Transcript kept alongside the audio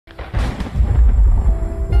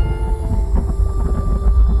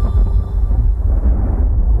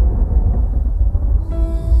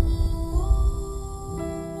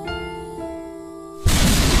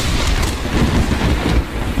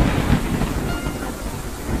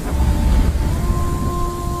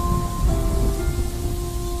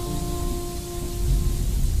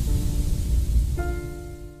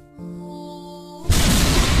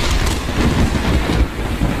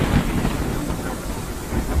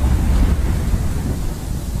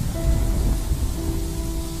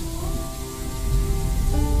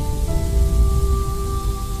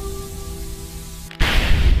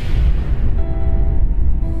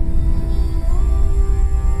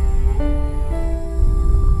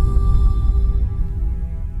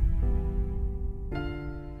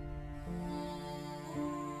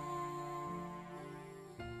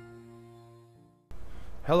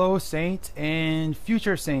Hello, saints and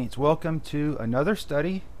future saints. Welcome to another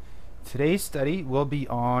study. Today's study will be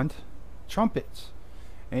on trumpets.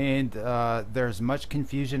 And there's much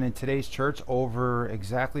confusion in today's church over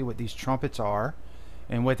exactly what these trumpets are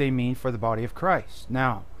and what they mean for the body of Christ.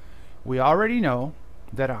 Now, we already know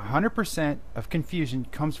that 100% of confusion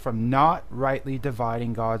comes from not rightly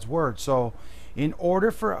dividing God's word. So, in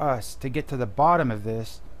order for us to get to the bottom of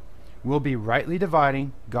this, we'll be rightly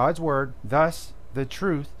dividing God's word, thus the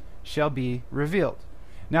truth shall be revealed.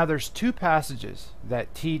 Now there's two passages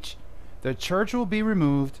that teach the church will be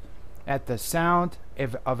removed at the sound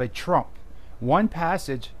of a trump. One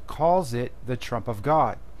passage calls it the trump of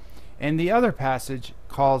God, and the other passage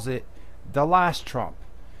calls it the last trump.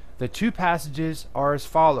 The two passages are as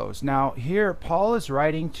follows. Now here Paul is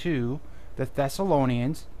writing to the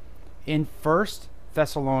Thessalonians in 1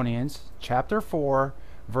 Thessalonians chapter 4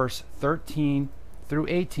 verse 13 through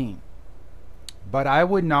 18. But I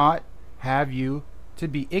would not have you to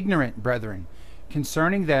be ignorant, brethren,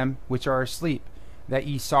 concerning them which are asleep, that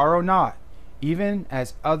ye sorrow not, even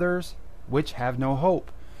as others which have no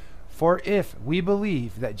hope. For if we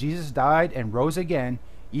believe that Jesus died and rose again,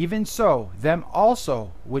 even so them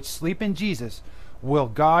also which sleep in Jesus will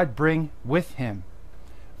God bring with him.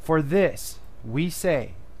 For this we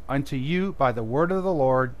say unto you by the word of the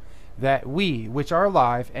Lord, that we which are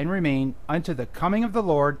alive and remain unto the coming of the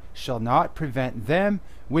Lord shall not prevent them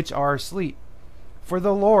which are asleep. For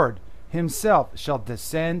the Lord himself shall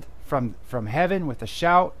descend from heaven with a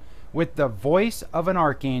shout, with the voice of an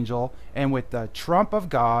archangel, and with the trump of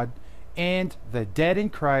God, and the dead in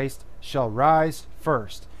Christ shall rise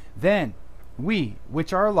first. Then we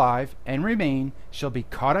which are alive and remain shall be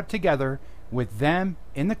caught up together with them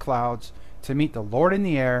in the clouds to meet the Lord in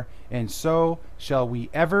the air, and so shall we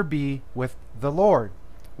ever be with the Lord.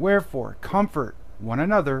 Wherefore comfort one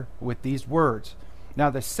another with these words. Now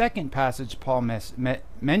the second passage Paul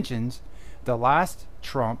mentions, the last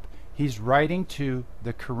trump, he's writing to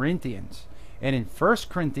the Corinthians. And in 1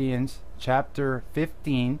 Corinthians chapter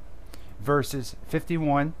 15, verses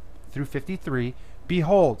 51 through 53,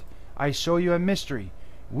 behold, I show you a mystery.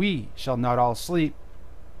 We shall not all sleep,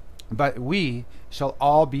 but we shall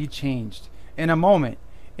all be changed in a moment,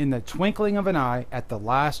 in the twinkling of an eye, at the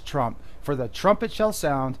last trump. For the trumpet shall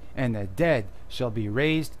sound, and the dead shall be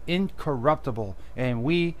raised incorruptible, and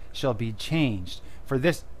we shall be changed. For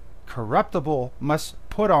this corruptible must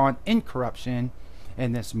put on incorruption,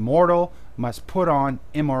 and this mortal must put on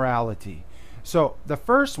immorality. So the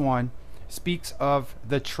first one speaks of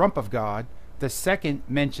the trump of God. The second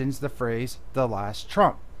mentions the phrase, the last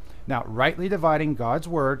trump. Now, rightly dividing God's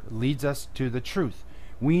word leads us to the truth.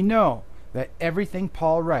 We know that everything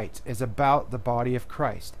Paul writes is about the body of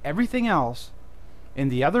Christ. Everything else in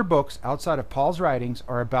the other books outside of Paul's writings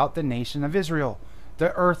are about the nation of Israel,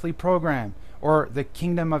 the earthly program, or the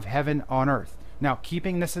kingdom of heaven on earth. Now,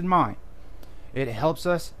 keeping this in mind, it helps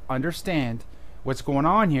us understand what's going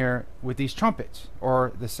on here with these trumpets,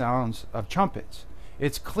 or the sounds of trumpets.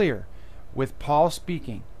 It's clear with Paul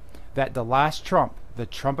speaking that the last trump, the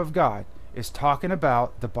trump of God, is talking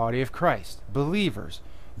about the body of Christ, believers,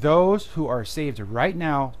 those who are saved right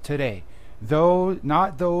now, today, though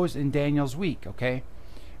not those in Daniel's week. Okay,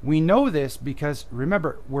 we know this because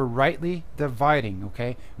remember, we're rightly dividing.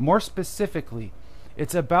 Okay, more specifically,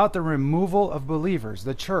 it's about the removal of believers,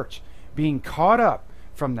 the church being caught up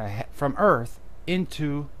from earth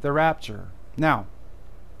into the rapture. Now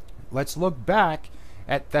let's look back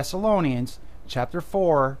at Thessalonians chapter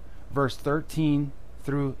 4 verse 13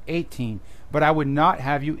 through 18. But I would not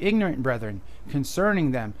have you ignorant, brethren,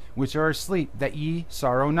 concerning them which are asleep, that ye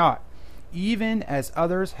sorrow not, even as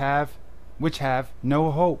others have which have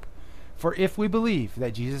no hope. For if we believe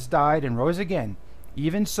that Jesus died and rose again,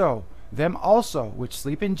 even so them also which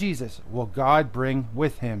sleep in Jesus will God bring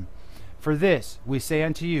with him. For this we say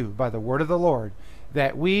unto you by the word of the Lord,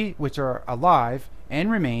 that we which are alive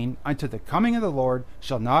and remain unto the coming of the Lord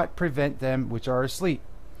shall not prevent them which are asleep.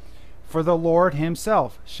 For the Lord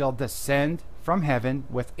himself shall descend from heaven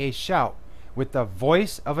with a shout, with the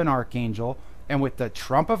voice of an archangel, and with the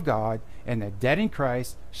trump of God, and the dead in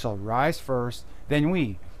Christ shall rise first. Then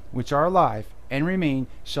we, which are alive and remain,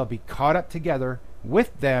 shall be caught up together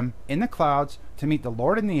with them in the clouds to meet the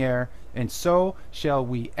Lord in the air, and so shall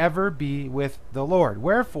we ever be with the Lord.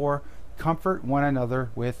 Wherefore comfort one another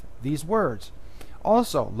with these words.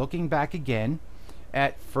 Also, looking back again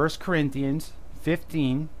at 1 Corinthians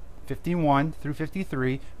 15, 51 through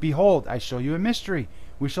 53, behold, I show you a mystery.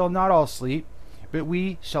 We shall not all sleep, but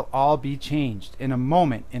we shall all be changed in a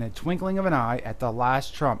moment, in a twinkling of an eye, at the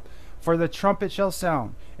last trump. For the trumpet shall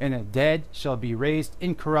sound, and the dead shall be raised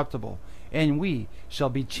incorruptible, and we shall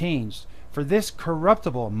be changed. For this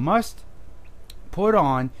corruptible must put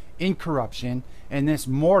on incorruption, and this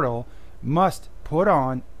mortal must put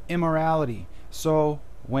on immorality. So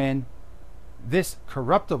when this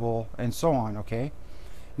corruptible, and so on, okay?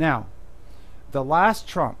 Now, the last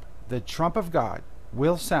trump, the trump of God,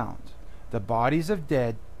 will sound. The bodies of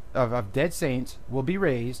dead saints will be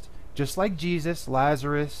raised, just like Jesus,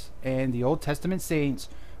 Lazarus, and the Old Testament saints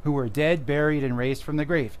who were dead, buried, and raised from the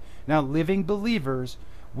grave. Now, living believers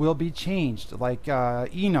will be changed, like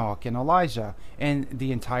Enoch and Elijah, and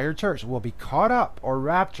the entire church will be caught up or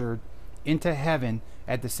raptured into heaven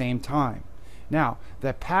at the same time. Now,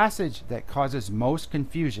 the passage that causes most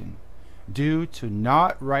confusion due to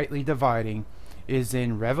not rightly dividing is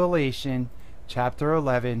in Revelation chapter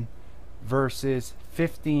 11, verses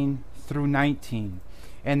 15 through 19.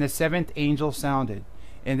 And the seventh angel sounded,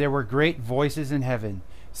 and there were great voices in heaven,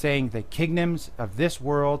 saying, the kingdoms of this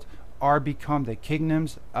world are become the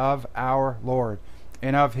kingdoms of our Lord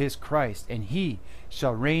and of his Christ, and he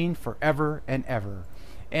shall reign forever and ever.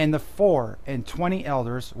 And the 24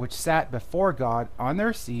 elders which sat before God on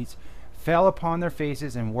their seats fell upon their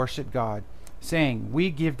faces and worshipped God, saying, we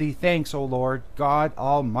give thee thanks, O Lord God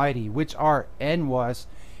Almighty, which art and was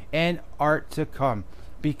and art to come,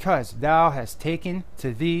 because thou hast taken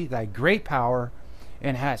to thee thy great power,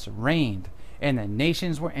 and hast reigned, and the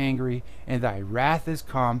nations were angry, and thy wrath is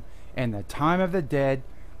come, and the time of the dead,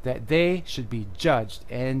 that they should be judged,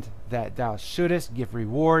 and that thou shouldest give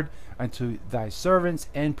reward unto thy servants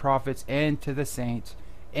and prophets, and to the saints,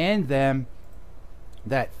 and them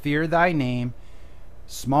that fear thy name,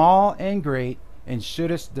 small and great, and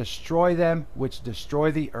shouldest destroy them which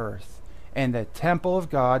destroy the earth. And the temple of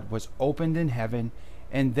God was opened in heaven,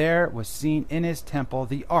 and there was seen in his temple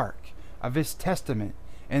the ark of his testament,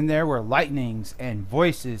 and there were lightnings and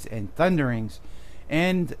voices and thunderings,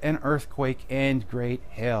 and an earthquake and great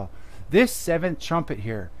hail. This seventh trumpet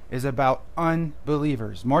here is about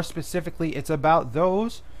unbelievers. More specifically, it's about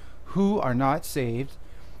those who are not saved,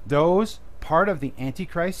 those part of the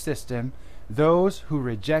Antichrist system, those who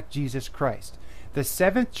reject Jesus Christ. The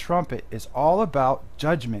seventh trumpet is all about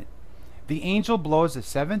judgment. The angel blows the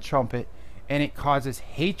seventh trumpet, and it causes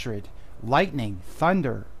hatred, lightning,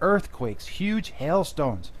 thunder, earthquakes, huge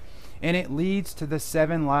hailstones, and it leads to the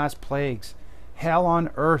 7 last plagues. Hell on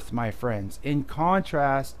earth, my friends. In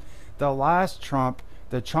contrast, the last trump,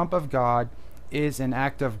 the trump of God, is an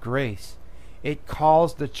act of grace. It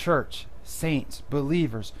calls the church, saints,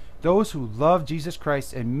 believers, those who love Jesus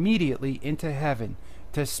Christ, immediately into heaven,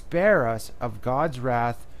 to spare us of God's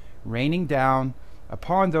wrath raining down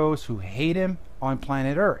upon those who hate him on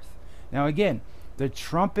planet earth. Now again, the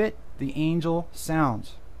trumpet the angel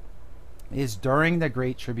sounds is during the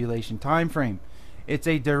Great Tribulation time frame. It's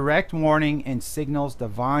a direct warning and signals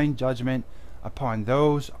divine judgment upon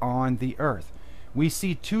those on the earth. We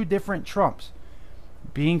see 2 different trumps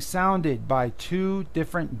being sounded by 2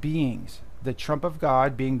 different beings. The trump of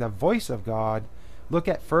God being the voice of God. Look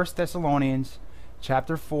at 1 Thessalonians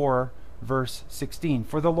chapter 4, verse 16.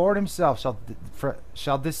 For the Lord himself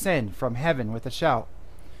shall descend from heaven with a shout,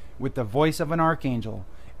 with the voice of an archangel,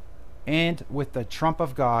 and with the trump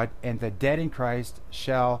of God, and the dead in Christ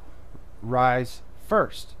shall rise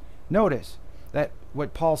first. Notice that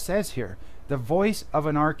what Paul says here, the voice of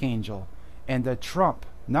an archangel and the trump,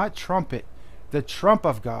 not trumpet, the trump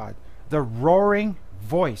of God, the roaring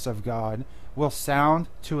voice of God will sound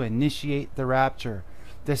to initiate the rapture.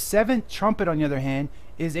 The 7th trumpet, on the other hand,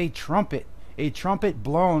 is a trumpet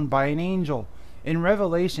blown by an angel. In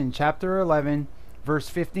Revelation chapter 11, verse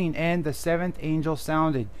 15, and the 7th angel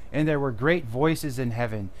sounded, and there were great voices in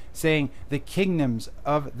heaven, saying, the kingdoms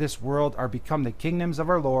of this world are become the kingdoms of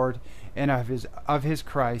our Lord and of his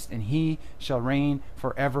Christ, and he shall reign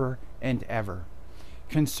forever and ever.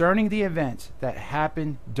 Concerning the events that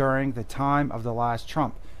happened during the time of the last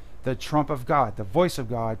trump, the trump of God, the voice of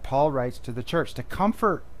God, Paul writes to the church to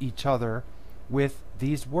comfort each other with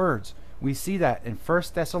these words. We see that in 1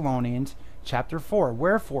 Thessalonians chapter 4.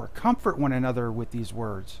 Wherefore, comfort one another with these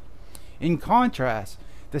words. In contrast,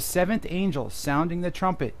 the 7th angel sounding the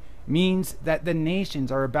trumpet means that the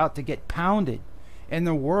nations are about to get pounded, and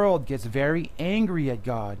the world gets very angry at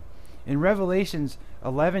God. In Revelations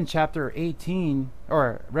 11 chapter 18,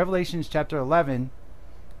 or Revelations chapter 11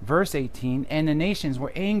 verse 18, and the nations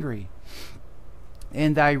were angry,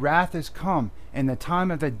 and thy wrath is come, and the time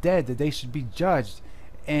of the dead, that they should be judged,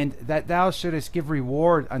 and that thou shouldest give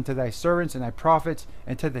reward unto thy servants and thy prophets,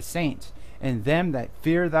 and to the saints, and them that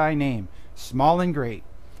fear thy name, small and great,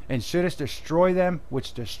 and shouldest destroy them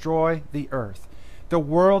which destroy the earth. The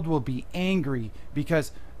world will be angry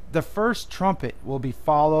because The first trumpet will be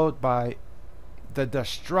followed by the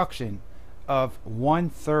destruction of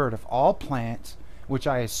 1/3 of all plants, which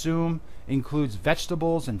I assume includes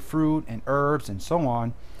vegetables and fruit and herbs and so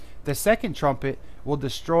on. The second trumpet will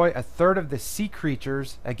destroy 1/3 of the sea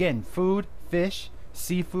creatures, again, food, fish,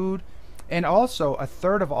 seafood, and also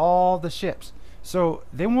 1/3 of all the ships. So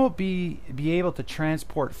they won't be able to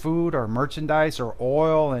transport food or merchandise or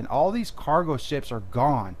oil, and all these cargo ships are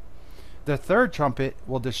gone. The third trumpet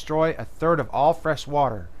will destroy 1/3 of all fresh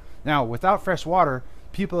water. Now, without fresh water,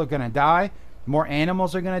 people are going to die. More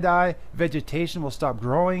animals are going to die. Vegetation will stop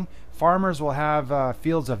growing. Farmers will have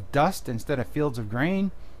fields of dust instead of fields of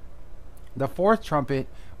grain. The fourth trumpet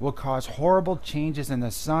will cause horrible changes in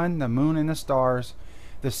the sun, the moon, and the stars.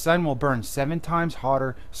 The sun will burn 7 times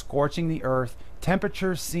hotter, scorching the earth.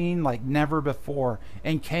 Temperatures seen like never before.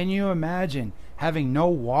 And can you imagine having no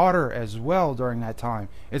water as well during that time?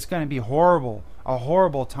 It's going to be horrible. A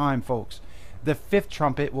horrible time, folks. The fifth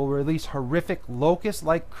trumpet will release horrific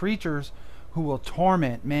locust-like creatures who will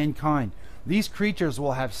torment mankind. These creatures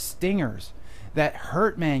will have stingers that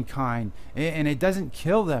hurt mankind, and it doesn't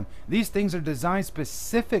kill them. These things are designed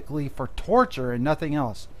specifically for torture and nothing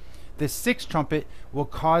else. The sixth trumpet will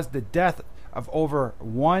cause the death of over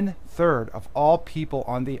 1/3 of all people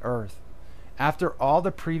on the earth. After all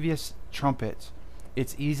the previous trumpets,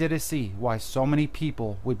 it's easy to see why so many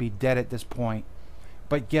people would be dead at this point.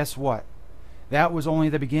 But guess what? That was only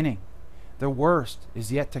the beginning. The worst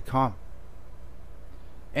is yet to come.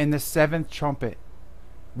 And the seventh trumpet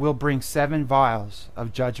will bring 7 vials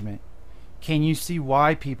of judgment. Can you see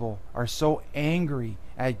why people are so angry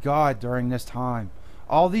at God during this time?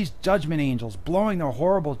 All these judgment angels blowing their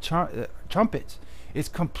horrible trumpets is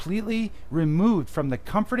completely removed from the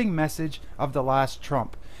comforting message of the last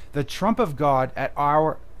trump. The trump of God at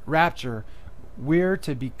our rapture, we're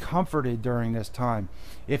to be comforted during this time.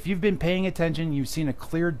 If you've been paying attention, you've seen a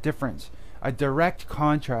clear difference, a direct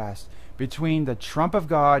contrast between the trump of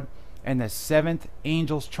God and the 7th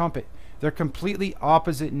angel's trumpet. They're completely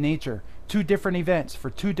opposite in nature. 2 different events for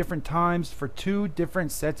 2 different times for 2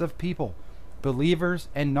 different sets of people, believers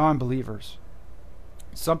and non-believers.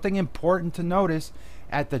 Something important to notice: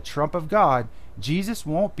 at the trump of God, Jesus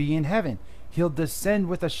won't be in heaven. He'll descend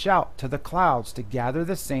with a shout to the clouds to gather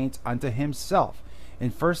the saints unto himself.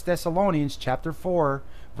 In 1 Thessalonians chapter 4,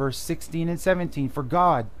 verse 16 and 17,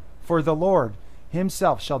 for the Lord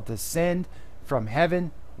himself shall descend from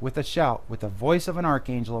heaven with a shout, with the voice of an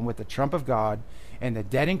archangel, and with the trump of God, and the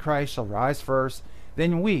dead in Christ shall rise first.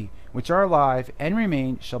 Then we, which are alive and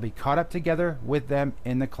remain, shall be caught up together with them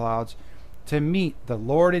in the clouds to meet the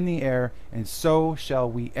Lord in the air, and so shall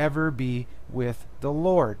we ever be with the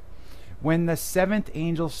Lord. When the 7th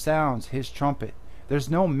angel sounds his trumpet, there's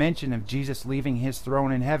no mention of Jesus leaving his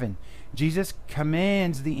throne in heaven. Jesus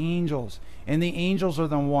commands the angels, and the angels are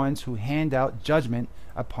the ones who hand out judgment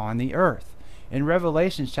upon the earth. In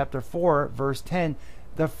Revelation chapter 4, verse 10,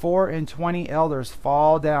 the 24 elders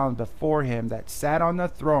fall down before him that sat on the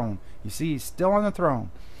throne. You see, he's still on the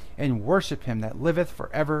throne, and worship him that liveth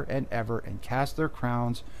forever and ever, and cast their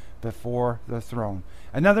crowns before the throne.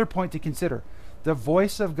 Another point to consider: the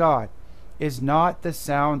voice of God is not the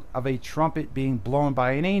sound of a trumpet being blown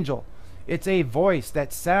by an angel. It's a voice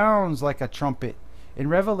that sounds like a trumpet. In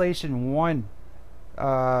Revelation 1,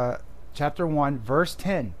 chapter 1, verse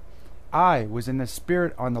 10, I was in the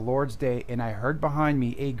Spirit on the Lord's day, and I heard behind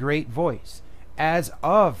me a great voice, as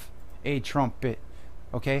of a trumpet.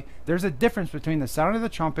 Okay? There's a difference between the sound of the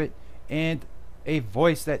trumpet and a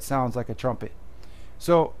voice that sounds like a trumpet.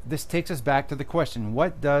 So this takes us back to the question: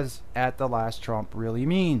 what does "at the last trump" really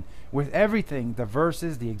mean? With everything, the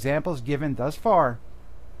verses, the examples given thus far,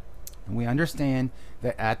 we understand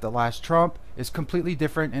that "at the last trump" is completely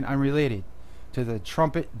different and unrelated to the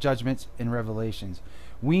trumpet judgments in Revelations.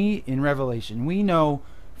 We know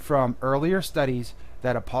from earlier studies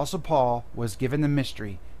that Apostle Paul was given the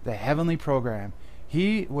mystery, the heavenly program.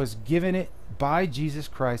 He was given it by Jesus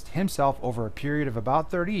Christ himself over a period of about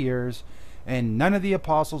 30 years, and none of the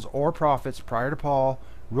apostles or prophets prior to Paul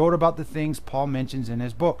wrote about the things Paul mentions in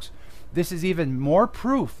his books. This is even more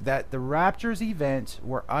proof that the rapture's events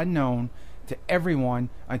were unknown to everyone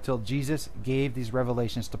until Jesus gave these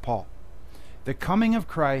revelations to Paul. The coming of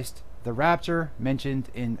Christ, the rapture mentioned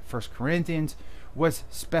in 1 Corinthians, was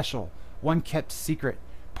special, one kept secret,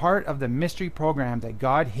 part of the mystery program that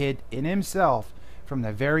God hid in himself from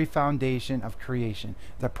the very foundation of creation.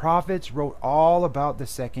 The prophets wrote all about the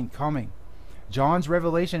second coming. John's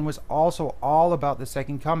revelation was also all about the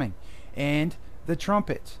second coming, and the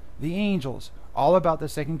trumpets, the angels, all about the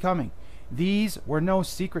second coming. These were no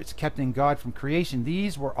secrets kept in God from creation.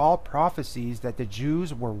 These were all prophecies that the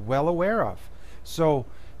Jews were well aware of. So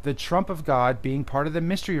the trump of God, being part of the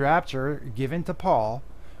mystery rapture given to Paul,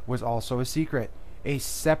 was also a secret, a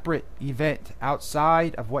separate event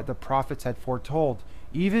outside of what the prophets had foretold.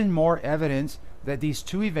 Even more evidence that these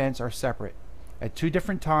two events are separate at two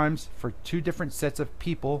different times for two different sets of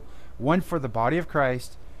people, one for the body of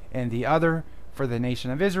Christ and the other for the nation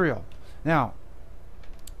of Israel. Now,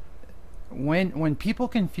 when people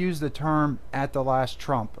confuse the term "at the last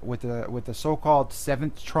trump" with the so-called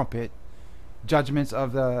seventh trumpet judgments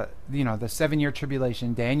of the 7-year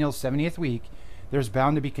tribulation, Daniel's 70th week, there's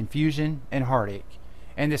bound to be confusion and heartache.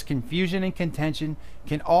 And this confusion and contention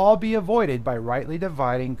can all be avoided by rightly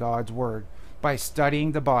dividing God's word, by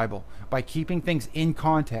studying the Bible, by keeping things in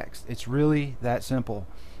context. It's really that simple.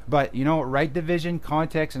 But right division,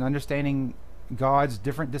 context, and understanding God's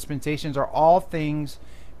different dispensations are all things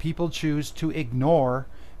people choose to ignore,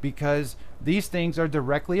 because these things are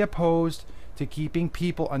directly opposed to keeping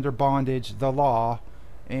people under bondage, the law,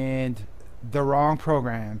 and the wrong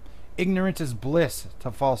program. Ignorance is bliss to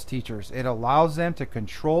false teachers. It allows them to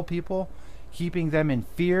control people, keeping them in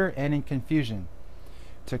fear and in confusion,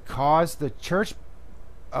 to cause the church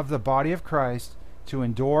of the body of Christ to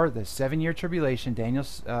endure the 7-year tribulation.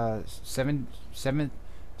 Daniel's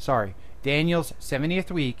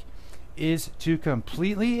 70th week is to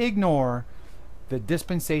completely ignore the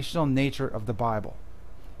dispensational nature of the Bible.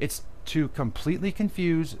 It's to completely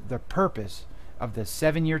confuse the purpose of the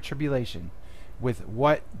 7-year tribulation with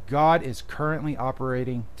what God is currently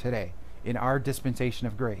operating today in our dispensation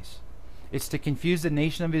of grace. It's to confuse the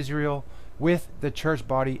nation of Israel with the church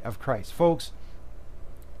body of Christ. Folks,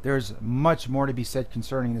 there's much more to be said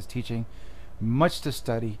concerning this teaching, much to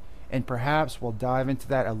study, and perhaps we'll dive into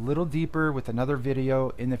that a little deeper with another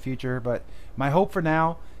video in the future. But my hope for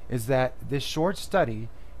now is that this short study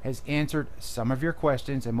has answered some of your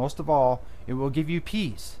questions, and most of all, it will give you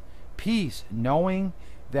peace. Peace, knowing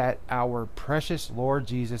that our precious Lord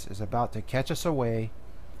Jesus is about to catch us away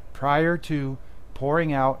prior to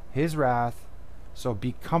pouring out his wrath. So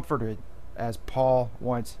be comforted, as Paul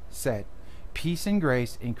once said. Peace and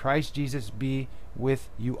grace in Christ Jesus be with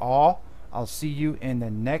you all. I'll see you in the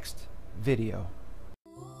next video.